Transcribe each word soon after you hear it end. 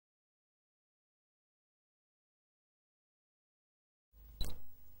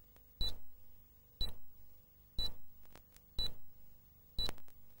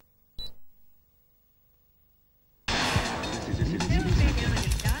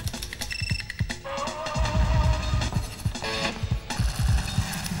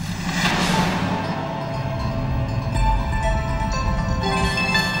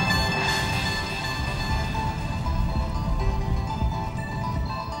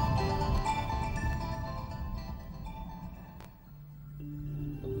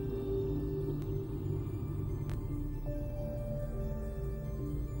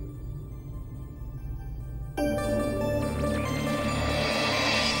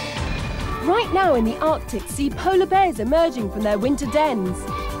Right now in the Arctic, see polar bears emerging from their winter dens.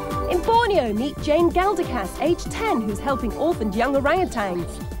 In Borneo, meet Jane Galdikas, aged 10, who's helping orphaned young orangutans.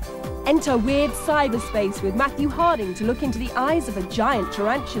 Enter weird cyberspace with Matthew Harding to look into the eyes of a giant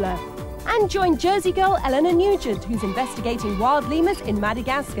tarantula. And join Jersey girl Eleanor Nugent, who's investigating wild lemurs in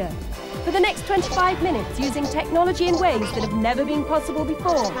Madagascar. For the next 25 minutes, using technology in ways that have never been possible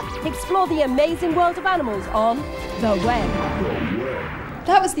before, explore the amazing world of animals on The Web.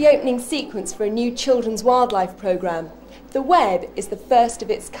 That was the opening sequence for a new children's wildlife programme. The Web is the first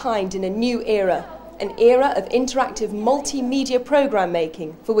of its kind in a new era, an era of interactive multimedia programme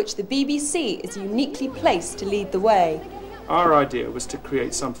making for which the BBC is uniquely placed to lead the way. Our idea was to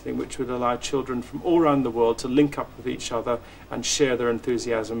create something which would allow children from all around the world to link up with each other and share their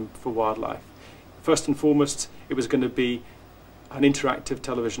enthusiasm for wildlife. First and foremost, it was going to be an interactive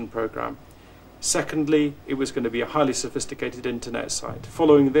television programme. Secondly, it was going to be a highly sophisticated internet site.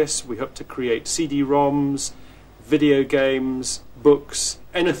 Following this, we hope to create CD-ROMs, video games, books,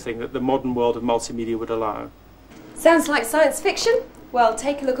 anything that the modern world of multimedia would allow. Sounds like science fiction? Well,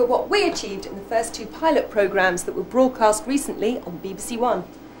 take a look at what we achieved in the first two pilot programmes that were broadcast recently on BBC One.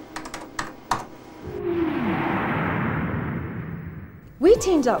 We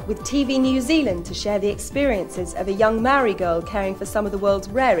teamed up with TV New Zealand to share the experiences of a young Maori girl caring for some of the world's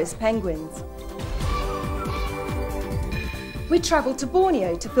rarest penguins. We travelled to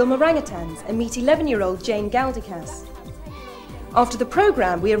Borneo to film orangutans and meet 11-year-old Jane Galdikas. After the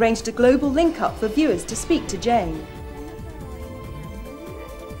programme, we arranged a global link-up for viewers to speak to Jane.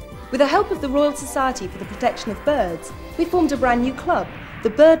 With the help of the Royal Society for the Protection of Birds, we formed a brand new club, the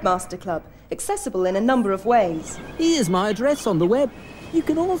Birdmaster Club, accessible in a number of ways. Here's my address on the web. You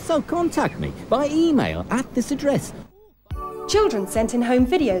can also contact me by email at this address. Children sent in home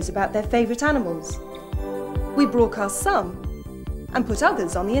videos about their favourite animals. We broadcast some and put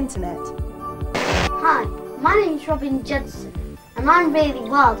others on the internet. Hi, my name's Robin Judson and I'm really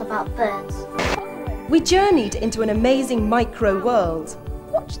wild about birds. We journeyed into an amazing micro world.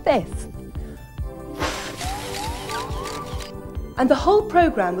 Watch this. And the whole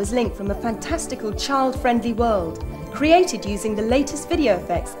programme was linked from a fantastical child-friendly world, created using the latest video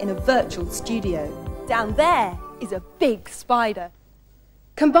effects in a virtual studio. Down there is a big spider.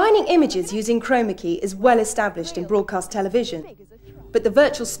 Combining images using chroma key is well established in broadcast television, but the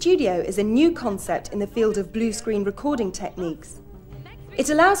virtual studio is a new concept in the field of blue screen recording techniques. It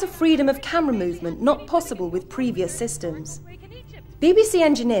allows a freedom of camera movement not possible with previous systems. BBC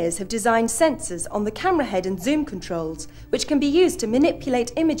engineers have designed sensors on the camera head and zoom controls, which can be used to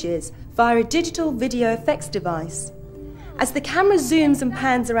manipulate images via a digital video effects device. As the camera zooms and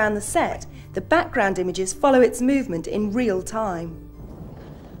pans around the set, the background images follow its movement in real time.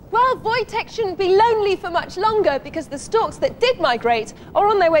 Well, Wojtek shouldn't be lonely for much longer because the storks that did migrate are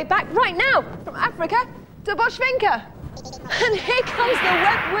on their way back right now from Africa to Boschwinka. And here comes the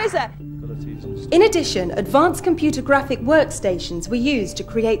Web Wizard. In addition, advanced computer graphic workstations were used to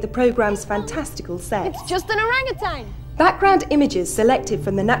create the programme's fantastical sets. It's just an orangutan! Background images selected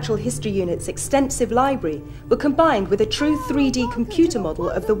from the Natural History Unit's extensive library were combined with a true 3D computer model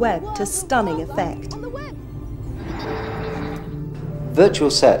of the web to stunning effect.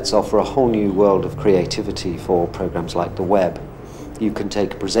 Virtual sets offer a whole new world of creativity for programmes like the web. You can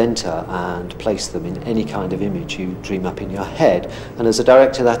take a presenter and place them in any kind of image you dream up in your head, and as a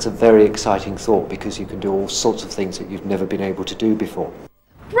director that's a very exciting thought because you can do all sorts of things that you've never been able to do before.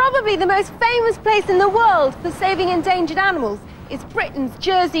 Probably the most famous place in the world for saving endangered animals is Britain's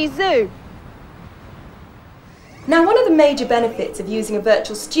Jersey Zoo. Now, one of the major benefits of using a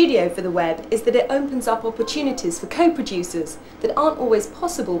virtual studio for the web is that it opens up opportunities for co-producers that aren't always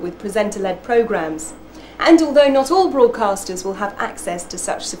possible with presenter-led programmes. And although not all broadcasters will have access to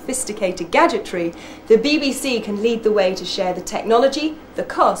such sophisticated gadgetry, the BBC can lead the way to share the technology, the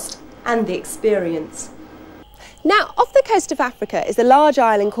cost and the experience. Now, off the coast of Africa is a large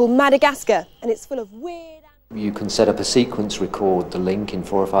island called Madagascar, and it's full of weird... You can set up a sequence, record the link in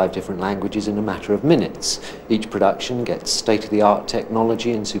 4 or 5 different languages in a matter of minutes. Each production gets state-of-the-art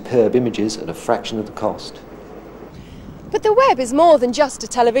technology and superb images at a fraction of the cost. But the web is more than just a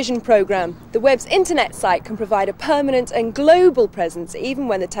television programme. The web's internet site can provide a permanent and global presence even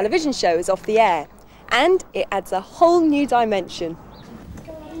when the television show is off the air. And it adds a whole new dimension.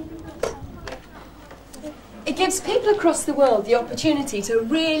 It gives people across the world the opportunity to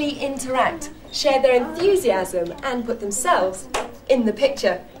really interact, share their enthusiasm and put themselves in the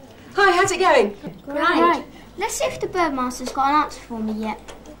picture. Hi, how's it going? Right. Let's see if the Birdmaster's got an answer for me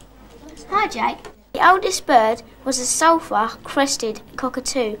yet. Hi, Jake. The oldest bird was a sulphur-crested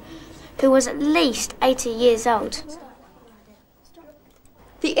cockatoo who was at least 80 years old.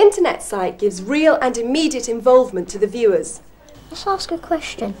 The The internet site gives real and immediate involvement to the viewers. Let's ask a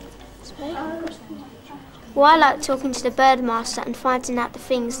question. Well, I like talking to the birdmaster and finding out the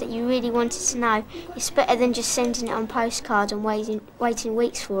things that you really wanted to know. It's better than just sending it on postcards and waiting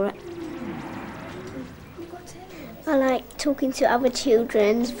weeks for it. I like talking to other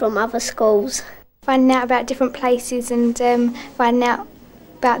children from other schools. Finding out about different places and finding out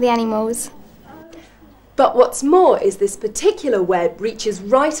about the animals. But what's more is this particular web reaches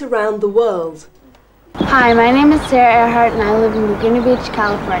right around the world. Hi, my name is Sarah Earhart and I live in Laguna Beach,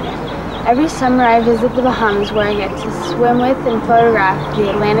 California. Every summer I visit the Bahamas where I get to swim with and photograph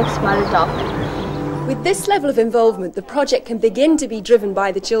the Atlantic spotted dolphin. With this level of involvement, the project can begin to be driven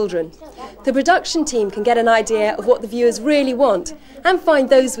by the children. The production team can get an idea of what the viewers really want and find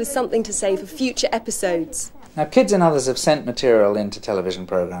those with something to say for future episodes. Now, kids and others have sent material into television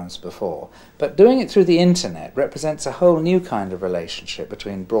programmes before, but doing it through the internet represents a whole new kind of relationship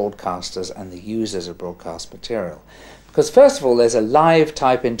between broadcasters and the users of broadcast material. Because first of all, there's a live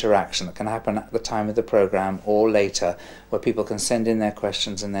type interaction that can happen at the time of the programme or later, where people can send in their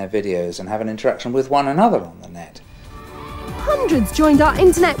questions and their videos and have an interaction with one another on the net. Hundreds joined our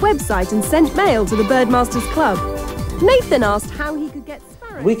internet website and sent mail to the Birdmasters Club. Nathan asked how he could get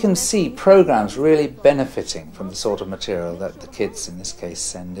sparrows. We can see programmes really benefiting from the sort of material that the kids in this case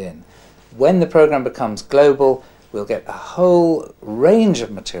send in. When the programme becomes global, we'll get a whole range of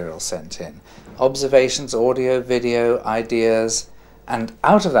material sent in. Observations, audio, video, ideas, and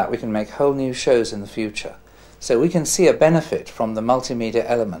out of that we can make whole new shows in the future. So we can see a benefit from the multimedia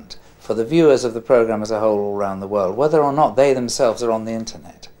element for the viewers of the programme as a whole all around the world, whether or not they themselves are on the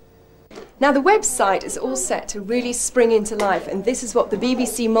internet. Now the website is all set to really spring into life, and this is what the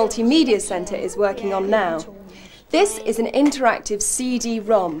BBC Multimedia Centre is working on now. This is an interactive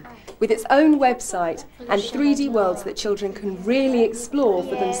CD-ROM with its own website and 3D worlds that children can really explore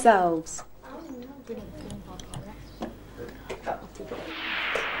for themselves.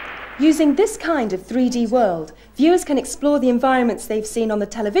 Using this kind of 3D world, viewers can explore the environments they've seen on the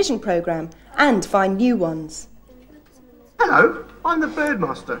television programme and find new ones. Hello, I'm the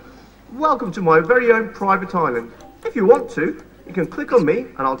Birdmaster. Welcome to my very own private island. If you want to, you can click on me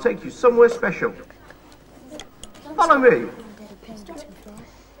and I'll take you somewhere special. Follow me.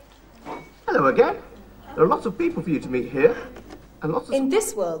 Hello again. There are lots of people for you to meet here. And lots of... In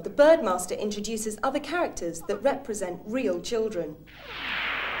this world, the Birdmaster introduces other characters that represent real children.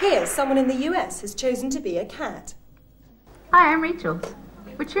 Here, someone in the US has chosen to be a cat. Hi, I'm Rachel.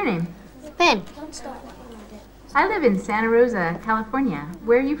 What's your name? Ben. I live in Santa Rosa, California.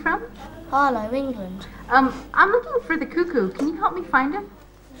 Where are you from? Harlow, England. I'm looking for the cuckoo. Can you help me find him?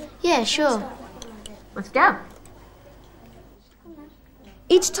 Yeah, sure. Let's go.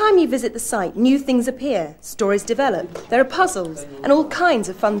 Each time you visit the site, new things appear, stories develop, there are puzzles, and all kinds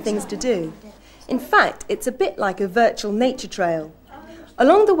of fun things to do. In fact, it's a bit like a virtual nature trail.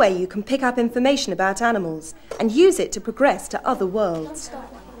 Along the way, you can pick up information about animals and use it to progress to other worlds.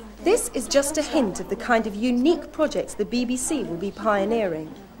 This is just a hint of the kind of unique projects the BBC will be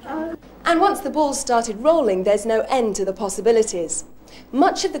pioneering. And once the ball's started rolling, there's no end to the possibilities.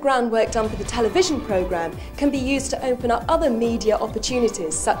 Much of the groundwork done for the television programme can be used to open up other media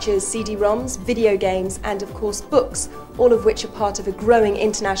opportunities, such as CD-ROMs, video games, and of course books, all of which are part of a growing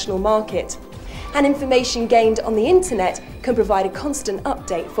international market. And information gained on the internet can provide a constant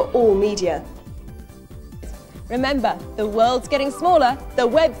update for all media. Remember, the world's getting smaller, the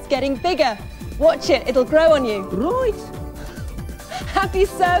web's getting bigger. Watch it, it'll grow on you. Right. Happy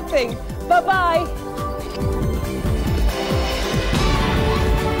surfing. Bye-bye.